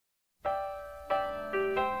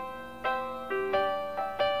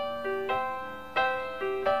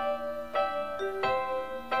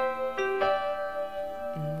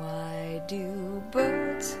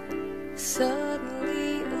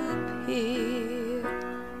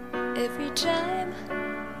every time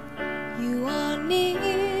you are near.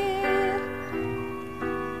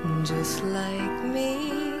 Just like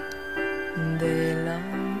me, they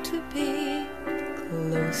long to be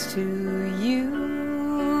close to you.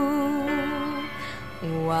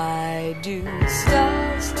 Why do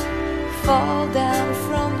stars fall down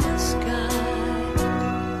from the sky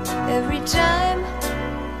every time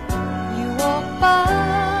you walk by?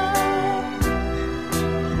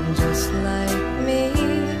 Just like me,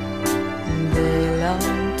 they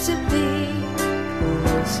long to be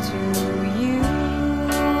close to you.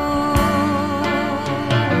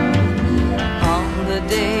 On the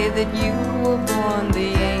day that you were born, the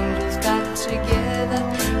angels got together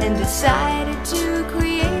and decided to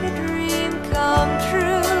create a dream come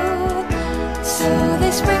true. So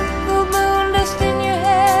they sprinkled moon dust in your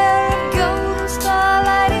hair and golden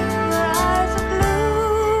starlight in your eyes of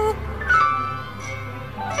blue.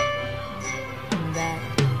 That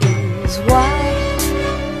is why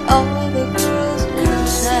all the girls in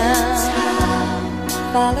town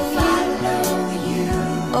follow you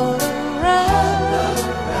all around.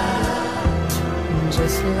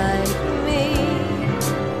 Just like me,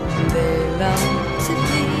 they long to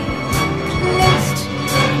be close to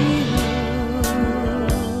you.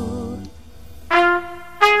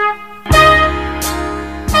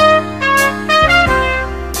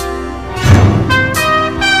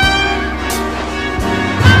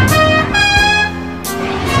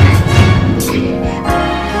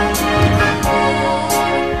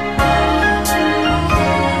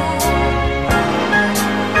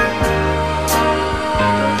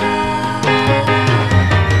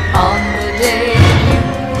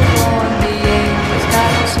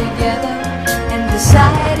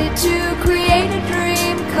 Decided to create a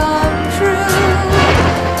dream come true.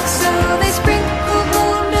 So they sprinkled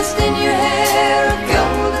moon dust in your hair, a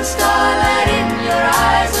golden starlight in your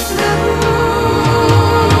eyes of blue.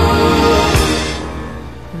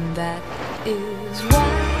 That is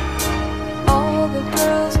why all the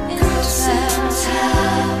girls in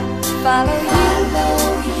town follow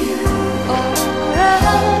you all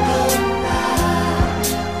around.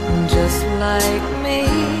 Just like me,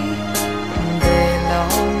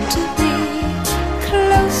 to be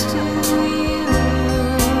close to you.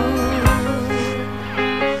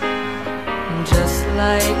 Just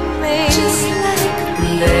like me,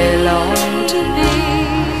 they long to be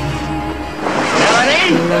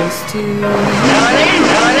close to you.